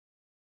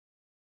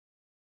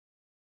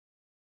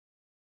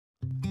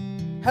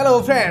Hello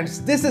friends,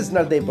 this is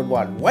Nardev.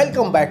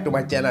 Welcome back to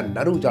my channel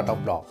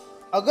NarrusAutoVlogs।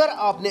 अगर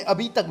आपने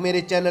अभी तक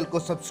मेरे चैनल को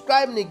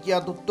सब्सक्राइब नहीं किया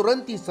तो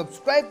तुरंत ही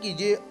सब्सक्राइब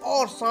कीजिए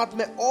और साथ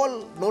में ऑल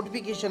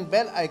नोटिफिकेशन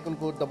बेल आइकन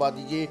को दबा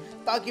दीजिए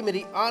ताकि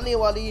मेरी आने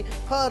वाली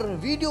हर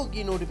वीडियो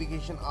की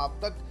नोटिफिकेशन आप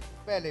तक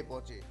पहले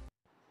पहुंचे।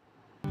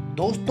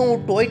 दोस्तों,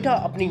 टोयोटा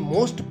अपनी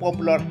मोस्ट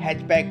पॉपुलर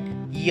हैचबैक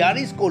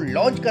यारिस को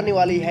लॉन्च करने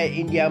वाली है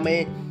इंडिया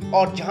में,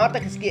 और जहां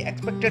तक इसकी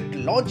एक्सपेक्टेड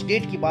लॉन्च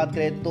डेट की बात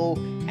करें तो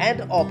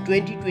एंड ऑफ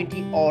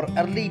 2020 और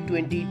अर्ली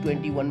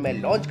 2021 में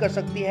लॉन्च कर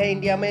सकती है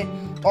इंडिया में।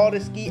 और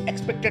इसकी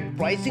एक्सपेक्टेड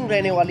प्राइसिंग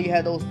रहने वाली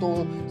है दोस्तों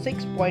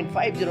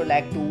 6.50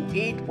 lakh to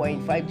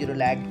 8.50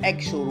 lakh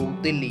ex showroom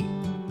Delhi.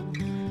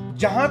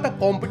 जहां तक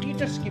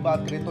कॉम्पिटिटर्स की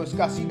बात करें तो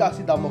इसका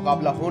सीधा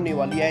मुकाबला होने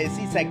वाली है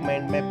इसी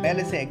सेगमेंट में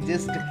पहले से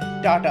exist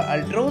Tata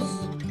Altroz,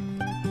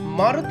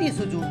 Maruti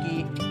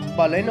Suzuki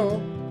Baleno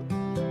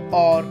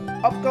और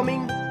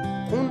अपकमिंग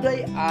Hyundai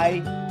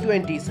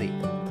i20 से।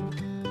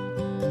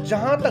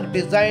 जहां तक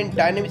डिजाइन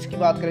डायनेमिक्स की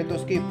बात करें तो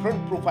इसके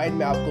फ्रंट प्रोफाइल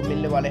में आपको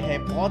मिलने वाले हैं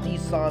बहुत ही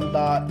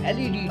शानदार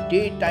LED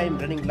day time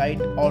running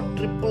light और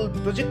ट्रिपल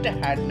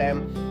प्रोजेक्टर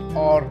हेडलैम्प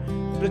और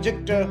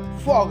projector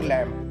fog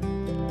lamp.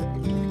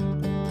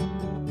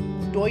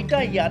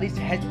 Toyota Yaris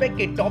hatchback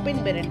के टॉप इन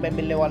वेरिएंट में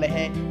मिलने वाले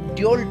हैं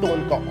ड्यूल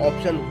टोन का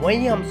ऑप्शन।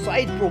 वहीं हम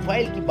साइड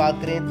प्रोफाइल की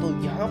बात करें तो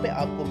यहाँ पे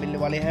आपको मिलने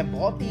वाले हैं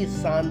बहुत ही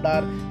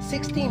शानदार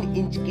 16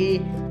 इंच के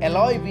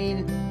अलॉय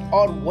व्हील,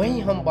 और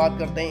वहीं हम बात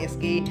करते हैं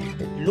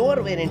इसके लोअर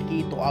वेरिएंट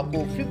की तो आपको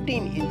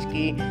 15 इंच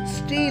के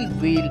स्टील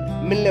व्हील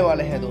मिलने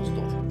वाले हैं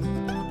दोस्तों।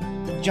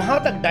 जहां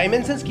तक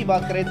डायमेंशंस की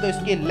बात करें तो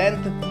इसके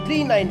length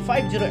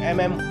 3950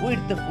 mm,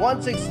 width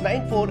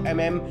 1694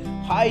 mm,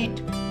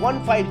 height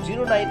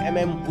 1509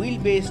 mm, wheel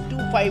base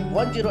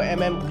 2510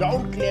 mm,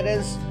 ground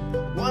clearance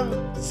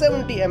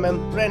 170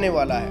 mm रहने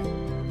वाला है।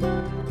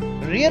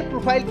 रियर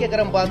प्रोफाइल की अगर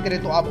हम बात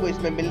करें तो आपको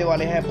इसमें मिलने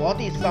वाले हैं बहुत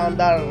ही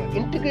शानदार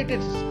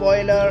integrated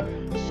spoiler,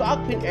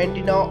 shark fin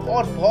antenna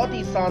और बहुत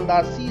ही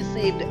शानदार C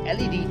shaped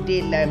LED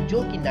tail lamp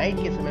जो कि नाइट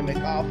के समय में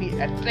काफी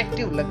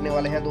अट्रैक्टिव लगने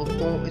वाले हैं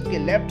दोस्तों। इसके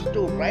लेफ्ट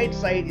टू राइट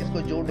साइड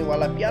इसको जोड़ने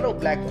वाला पियानो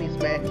ब्लैक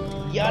फिनिश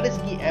में यारिस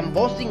की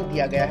एम्बोसिंग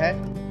दिया गया है,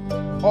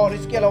 और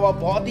इसके अलावा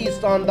बहुत ही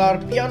शानदार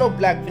पियानो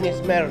ब्लैक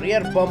फिनिश में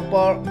रियर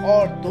बम्पर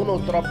और दोनों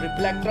तरफ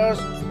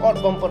रिफ्लेक्टर्स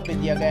और बम्पर पे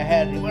दिया गया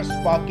है रिवर्स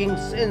पार्किंग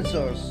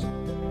सेंसर्स।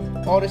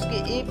 और इसके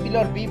ए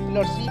pillar, B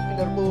pillar, C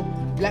pillar को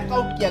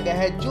ब्लैकआउट किया गया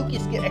है जो कि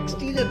इसके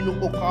एक्सटीरियर लुक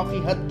को काफी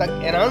हद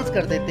तक एनहांस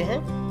कर देते हैं।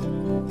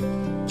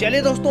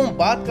 चलिए दोस्तों,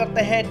 बात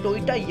करते हैं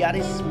टोयोटा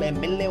यारिस में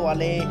मिलने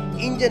वाले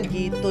इंजन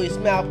की। तो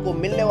इसमें आपको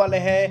मिलने वाले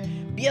हैं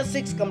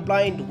BS6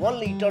 complaint 1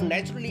 litre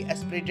naturally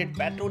aspirated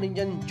petrol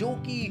engine जो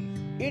कि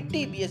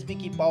 80 bhp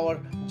की पावर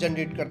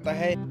जनरेट करता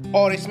है,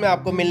 और इसमें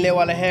आपको मिलने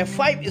वाले हैं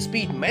 5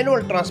 स्पीड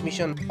मैनुअल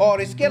ट्रांसमिशन।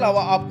 और इसके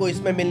अलावा आपको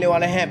इसमें मिलने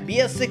वाले हैं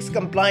BS6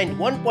 complaint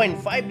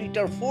 1.5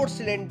 litre 4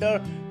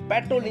 cylinder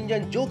petrol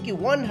engine जो कि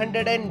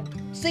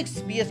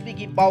 106 bhp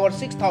की पावर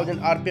 6000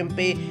 rpm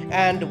पे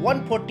एंड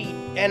 140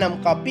 Nm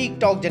का पीक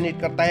टॉर्क जनरेट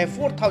करता है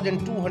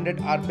 4200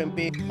 rpm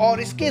पे।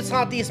 और इसके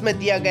साथ ही इसमें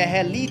दिया गया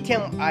है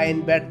लिथियम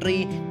आयन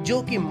बैटरी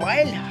जो कि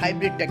माइल्ड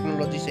हाइब्रिड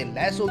टेक्नोलॉजी से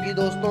लैस होगी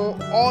दोस्तों।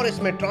 और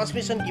इसमें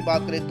ट्रांसमिशन की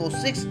बात करें तो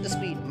 6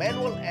 speed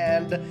manual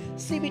and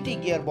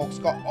CVT gear box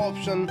का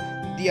ऑप्शन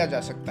दिया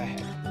जा सकता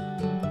है।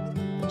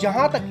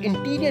 जहां तक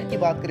इंटीरियर की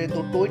बात करें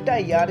तो टोयोटा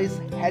यारिस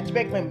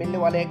हैचबैक में मिलने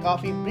वाले हैं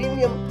काफी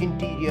प्रीमियम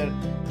इंटीरियर।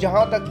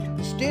 जहां तक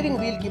स्टीयरिंग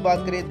व्हील की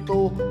बात करें तो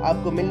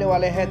आपको मिलने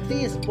वाले हैं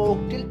 3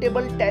 spoke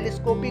tiltable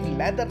telescopic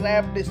leather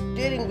wrapped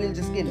steering wheel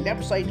जिसके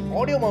left side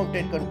audio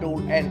mounted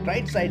control and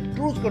right side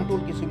cruise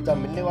control की सुविधा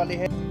मिलने वाले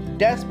हैं।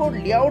 डैशबोर्ड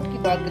लेआउट की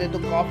बात करें तो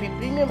काफी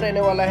प्रीमियम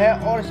रहने वाला है,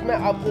 और इसमें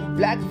आपको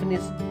ब्लैक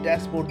फिनिश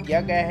डैशबोर्ड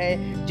दिया गया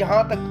है।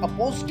 जहां तक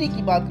अपोस्ट्री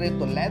की बात करें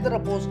तो लेदर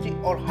अपोस्ट्री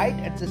और हाइट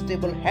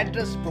एडजस्टेबल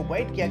हेडरेस्ट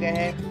प्रोवाइड किया गया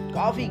है।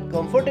 काफी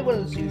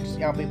कंफर्टेबल सीट्स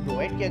यहां पे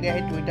प्रोवाइड किया गया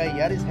है टोयोटा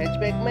यारिस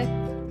हैचबैक में।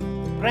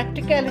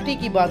 प्रैक्टिकलिटी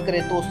की बात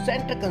करें तो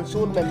सेंटर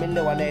कंसोल में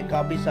मिलने वाले हैं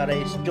काफी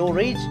सारे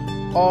स्टोरेज,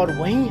 और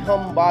वहीं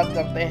हम बात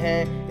करते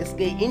हैं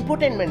इसके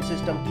इंफोटेनमेंट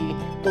सिस्टम की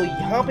तो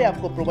यहाँ पे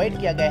आपको प्रोवाइड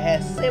किया गया है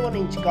 7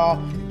 इंच का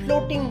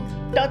floating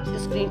touch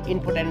screen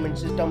infotainment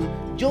system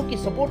जो कि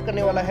सपोर्ट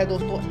करने वाला है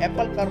दोस्तों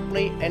Apple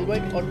CarPlay,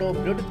 Android auto,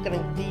 Bluetooth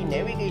connectivity,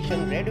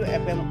 navigation, radio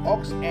FM,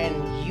 aux and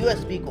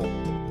USB को।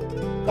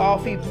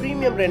 काफी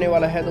प्रीमियम रहने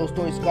वाला है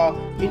दोस्तों इसका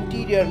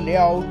इंटीरियर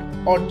लेआउट।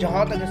 और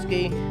जहां तक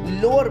इसके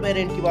लोअर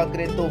वेरिएंट की बात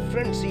करें तो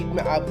फ्रंट सीट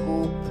में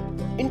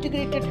आपको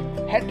इंटीग्रेटेड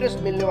हेडरेस्ट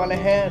मिलने वाले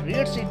हैं,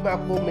 रियर सीट में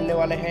आपको मिलने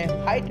वाले हैं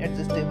हाइट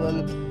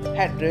एडजस्टेबल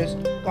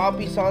हेडरेस्ट।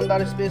 काफी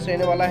शानदार स्पेस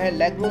रहने वाला है,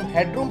 लेगरूम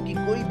हेडरूम की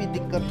कोई भी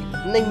दिक्कत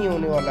नहीं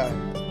होने वाला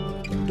है।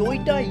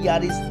 टोयोटा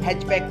यारिस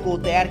हैचबैक को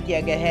तैयार किया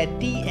गया है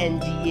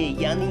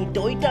TNGA यानी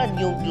Toyota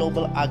new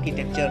global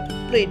architecture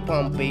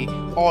platform पे।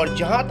 और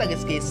जहां तक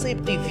इसके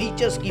सेफ्टी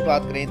फीचर्स की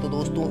बात करें तो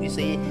दोस्तों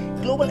इसे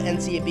ग्लोबल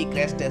NCAP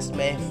क्रैश टेस्ट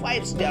में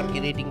 5 स्टार की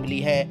रेटिंग मिली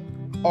है।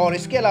 और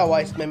इसके अलावा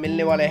इसमें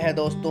मिलने वाले हैं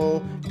दोस्तों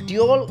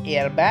dual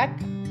airbag,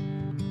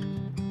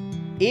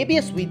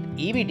 ABS with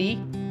EBD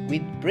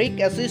with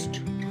brake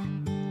assist,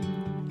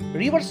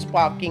 reverse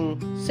parking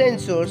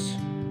sensors,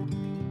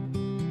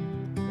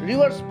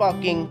 reverse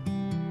parking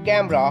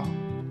camera,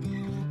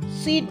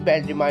 seat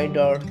belt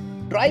reminder,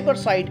 driver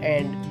side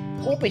and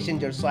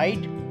co-passenger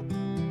side,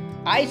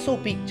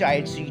 ISOPIC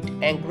child seat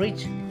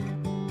anchorage,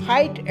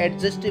 height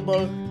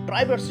adjustable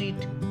driver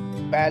seat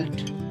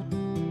belt,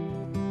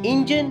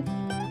 engine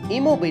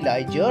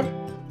immobilizer,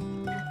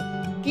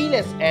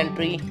 keyless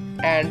entry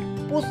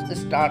and push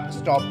start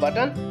stop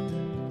button,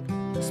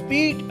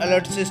 speed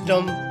alert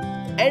system,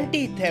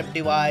 anti-theft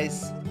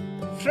device,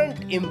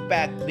 front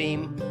impact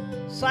beam,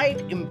 side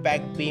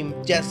impact beam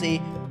जैसे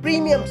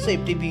premium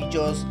safety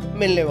features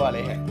मिलने वाले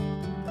हैं।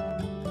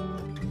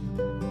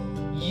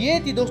 ये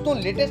थी दोस्तों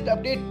latest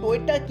update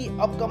Toyota की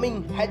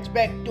upcoming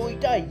hatchback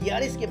Toyota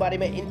Yaris के बारे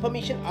में।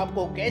 इंफॉर्मेशन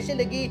आपको कैसे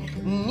लगी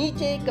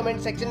नीचे कमेंट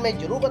सेक्शन में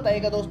जरूर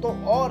बताइएगा दोस्तों,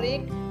 और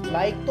एक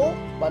लाइक तो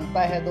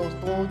बनता है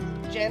दोस्तों।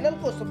 चैनल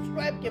को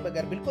सब्सक्राइब के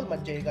बगैर बिल्कुल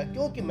मत जाइएगा,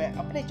 क्योंकि मैं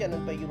अपने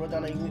चैनल पर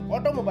रोजाना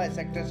ऑटोमोबाइल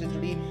सेक्टर से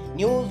जुड़ी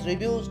news,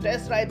 reviews,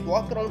 test drive,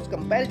 walk around,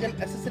 comparison,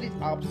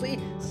 accessories आपसे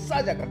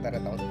साझा करता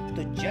रहता हूं।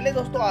 तो चले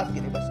दोस्तों, आज के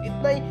लिए बस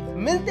इतना ही।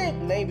 मिलते हैं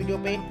एक नई वीडियो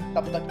पे,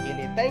 तब तक के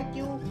लिए थैंक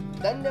यू,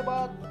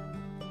 धन्यवाद,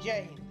 जय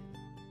हिंद।